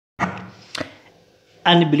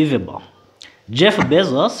unbelievable. Jeff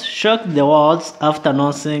Bezos shocked the world after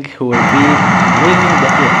announcing he will be leaving the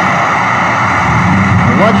earth.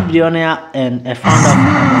 A world billionaire and a founder of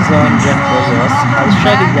Amazon, Jeff Bezos, has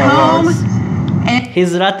shocked the world.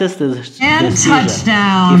 His latest decision,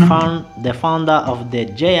 the founder of the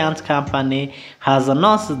giant company, has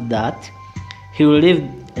announced that he will be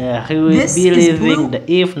leaving the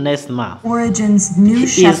Earth next month. Origin's New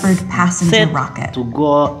Shepard passenger rocket. To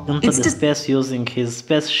go into the space using his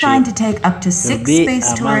spaceship. Trying to take up to 6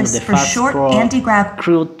 space tourists for short anti-gravity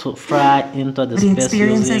crew to fly into the space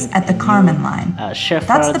experiences using at the Kármán line.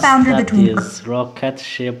 That's the boundary between Earth's rocket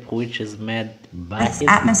ship, which is made by its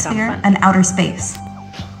atmosphere and outer space.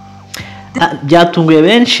 Byatunguye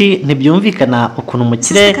benshi ntibyumvikana ukuntu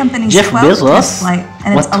umukire Jeff Bezos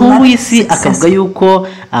watunguye isi akavuga yuko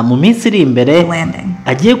mu minsi iri imbere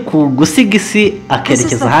agiye gusiga isi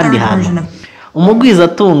akerekeza ahandi hantu.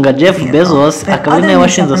 Umugwizatunga Jeff Bezos akaba ari nawe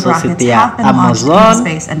washinze sosiyete ya Amazon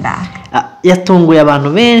yatunguye abantu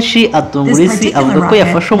benshi, atungura isi avuga ko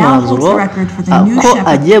yafashe umwanzuro ko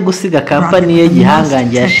agiye gusiga kampani ye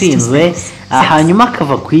gihangange yashinzwe, hanyuma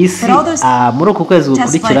akava ku isi muri uku kwezi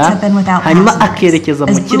gukurikira, hanyuma akerekeza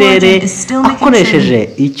mu kirere akoresheje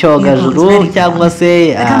icyogajuru cyangwa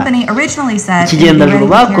se ikigendajuru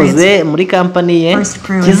bakoze muri kampani ye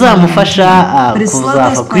kizamufasha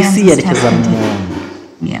kuzava ku isi yerekeza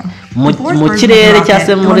mu kirere cyangwa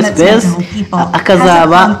se muri space,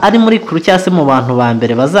 akazaba ari muri kuru cyangwa se mu bantu ba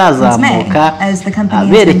mbere bazazamuka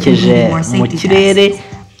berekeje mu kirere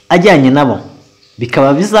ajyanye nabo.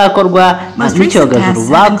 Bikaba bizakorwa n'icyogajuru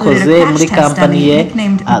bakoze muri kampani ye,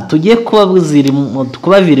 tugiye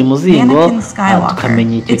kubavira imuzingo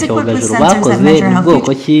tukamenya icyo cyogajuru bakoze ni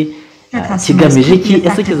bwoko ki, kigamije iki,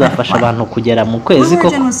 ese kizafasha abantu kugera mu kwezi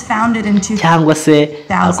koko cyangwa se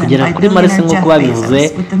kugera kuri Mars nk'uko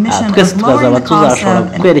babivuze, twese tukazaba tuzashobora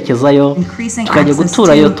kwerekezayo tukajya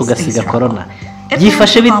guturayo tugasiga corona.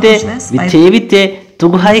 Byifashe bite, biteye bite?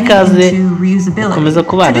 Tuguhaye ikaze gukomeza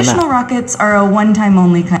kubana na. Traditional rockets are a one-time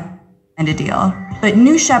only kind of deal, but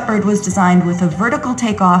New Shepard was designed with a vertical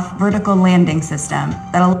takeoff, vertical landing system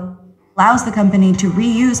that allows the company to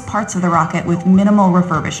reuse parts of the rocket with minimal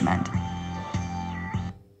refurbishment.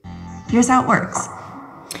 Here's how it works.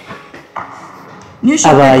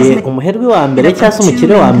 Abaye umuherwe wa mbere cyangwa se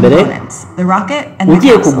umukire wa mbere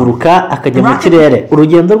ugiye kuguruka akajya mu kirere.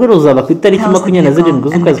 Urugendo rwe ruzaba ku itariki 27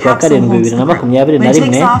 z'ukwezi kwa karindwi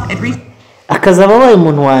 2021, akazaba abaye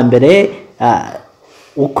umuntu wa mbere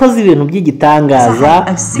ukoze ibintu by'igitangaza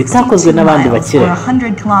bitakozwe n'abandi bakire.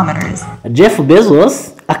 Jeff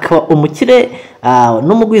Bezos akaba umukire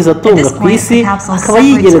n'umugwizatunga ku isi, akaba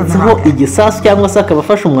yigeretseho igisasu cyangwa se akaba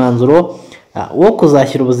afashe umwanzuro wo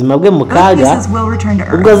kuzashyira ubuzima bwe mu kaga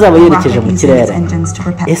ubwo azaba yerekeje mu kirere.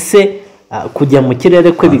 Ese kujya mu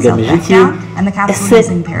kirere kwe bigamije iki?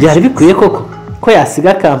 Ese byari bikwiye koko ko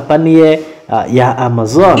yasiga kampani ye ya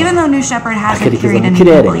Amazon akerekeza mu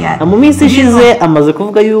kirere? Mu minsi ishize amaze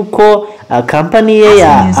kuvuga yuko kampani ye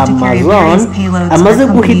ya Amazon amaze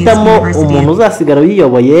guhitamo umuntu uzasigara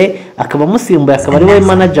yiyoboye, akaba amusimbuye, akaba ari we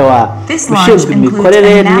manager wa ushinzwe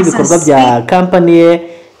imikorere n'ibikorwa bya kampani ye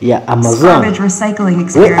ya Amazon,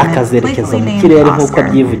 we akazerekeza mu kirere nk'uko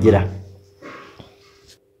abyivugira.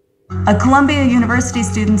 A Columbia University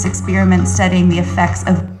students experiment studying the effects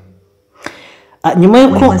of nyuma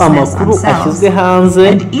y'uko amakuru ashyizwe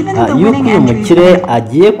hanze y'uko uyu mukire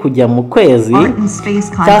agiye kujya mu kwezi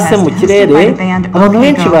cyangwa se mu kirere, abantu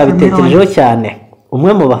benshi babitekerejeho cyane.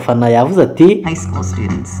 Umwe mu bafana yavuze ati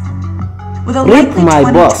 "Rip my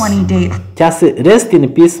boss" cyangwa se "Rest in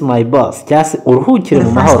peace my boss" cyangwa se uruhukire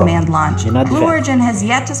mu mahoro.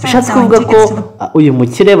 Bishatse kuvuga ko uyu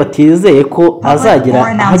mukire batizeye ko azagira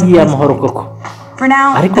aho agiye amahoro koko,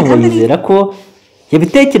 ariko ngo yizera ko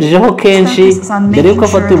yabitekerejeho kenshi mbere y'uko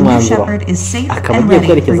afata umwanzuro akaba agiye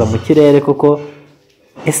kwerekeza mu kirere koko.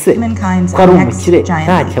 Ese ko ari umukire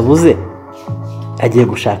ntacyo abuze, agiye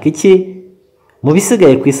gushaka iki mu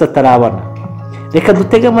bisigaye ku isi atarabona? Reka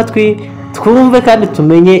dutege amatwi twumve kandi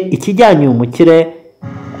tumenye ikijyanye uyu mukire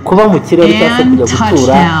kuba mu kirere cyangwa se kujya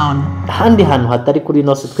gutura ahandi hantu hatari kuri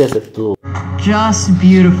ino si twese tu.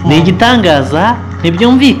 Ni igitangaza,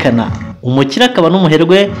 ntibyumvikana. Umukire akaba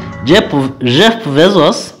n'umuherwe Jeff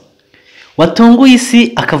Bezos watunguye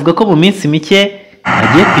isi akavuga ko mu minsi mike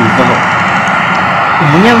agiye kwivaho.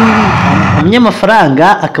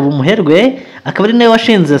 Umunyamafaranga akaba umuherwe, akaba ari nawe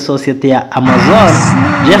washinze sosiyete ya Amazon,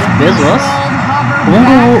 Jeff Bezos ubu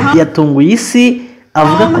ngubu yatunguye isi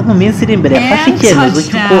avuga ko mu minsi iri imbere yafashe icyemezo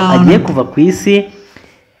cy'uko agiye kuva ku isi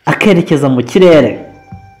akerekeza mu kirere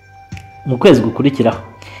mu kwezi gukurikiraho.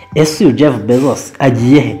 ese uyu Jeff Bezos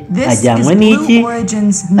agiye he? This Ajyanwe is n'iki? Blue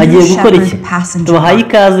Origin's Agiye New gukora iki? Shepard passenger Tubahaye rocket.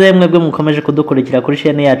 ikaze mwebwe mukomeje kudukurikira kuri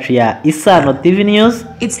chaîne yacu ya Isano TV News.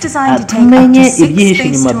 It's designed to take up Tumenye to 6 ibyihishe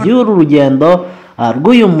space inyuma tours. by'uru rugendo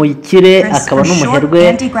rw'uyu mukire akaba n'umuherwe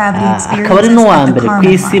akaba ari n'uwa mbere ku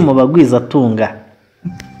isi mu bagwizatunga.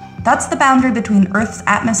 That's the boundary between Earth's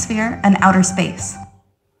atmosphere and outer space.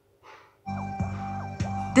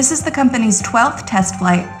 This is the company's 12th test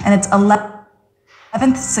flight and its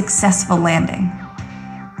 11th successful landing.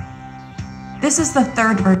 This is the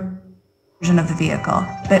third version of the vehicle,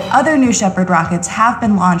 but other New Shepard rockets have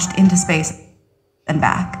been launched into space and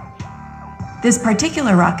back. This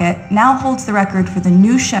particular rocket now holds the record for the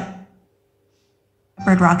New Shepard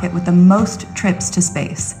rocket with the most trips to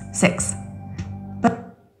space, 6.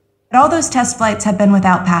 But all those test flights have been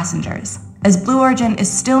without passengers, as Blue Origin is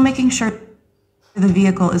still making sure the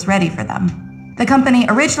vehicle is ready for them. The company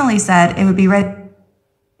originally said it would be ready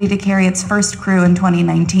to carry its first crew in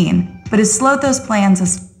 2019, but has slowed those plans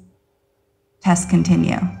as tests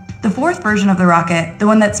continue. The fourth version of the rocket, the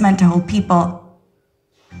one that's meant to hold people,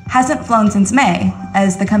 hasn't flown since May,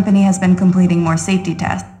 as the company has been completing more safety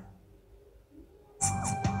tests.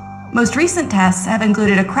 Most recent tests have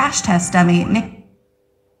included a crash test dummy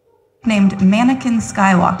nicknamed Mannequin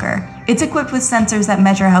Skywalker. It's equipped with sensors that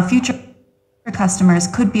measure how future customers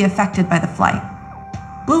could be affected by the flight.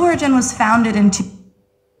 Blue Origin was founded in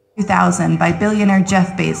 2000 by billionaire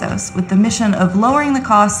Jeff Bezos with the mission of lowering the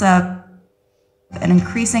costs of and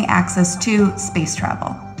increasing access to space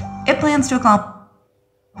travel. It plans to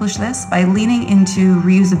accomplish this by leaning into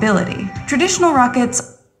reusability. Traditional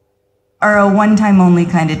rockets are a one-time only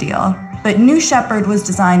kind of deal, but New Shepard was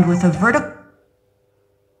designed with a vertical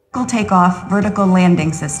takeoff, vertical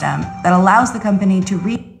landing system that allows the company to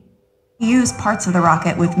reuse parts of the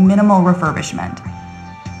rocket with minimal refurbishment.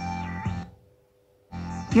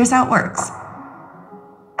 Here's how it works.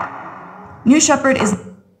 New Shepard is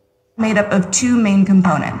made up of two main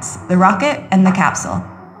components, the rocket and the capsule.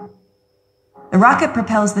 The rocket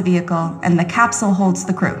propels the vehicle and the capsule holds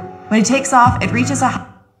the crew. When it takes off, it reaches a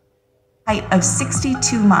height of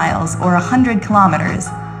 62 miles or 100 kilometers.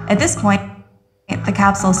 At this point, the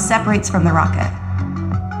capsule separates from the rocket.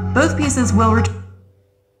 Both pieces will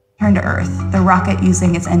return to Earth, the rocket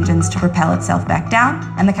using its engines to propel itself back down,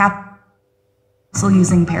 and the capsule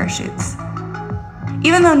using parachutes.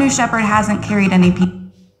 Even though New Shepard hasn't carried any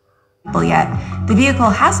people yet, the vehicle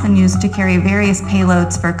has been used to carry various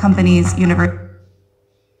payloads for companies,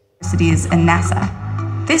 universities, and NASA.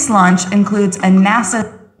 This launch includes a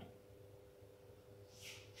NASA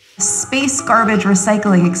space garbage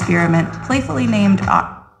recycling experiment playfully named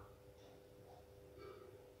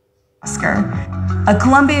Oscar, a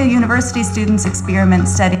Columbia University student's experiment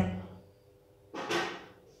studying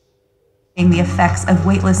the effects of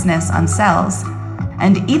weightlessness on cells,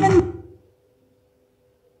 and even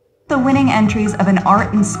the winning entries of an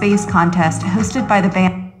art and space contest hosted by the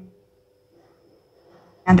band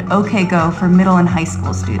OK Go for middle and high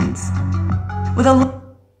school students. With a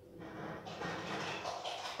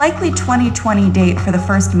likely 2020 date for the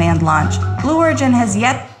first manned launch, Blue Origin has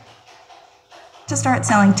yet to start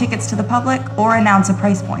selling tickets to the public or announce a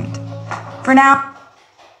price point. For now,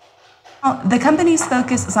 the company's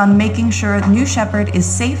focus is on making sure New Shepard is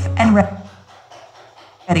safe and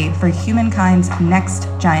ready for humankind's next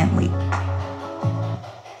giant leap.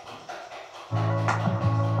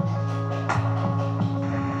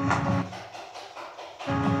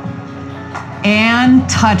 And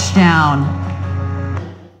touchdown.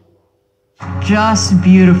 Just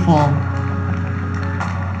beautiful.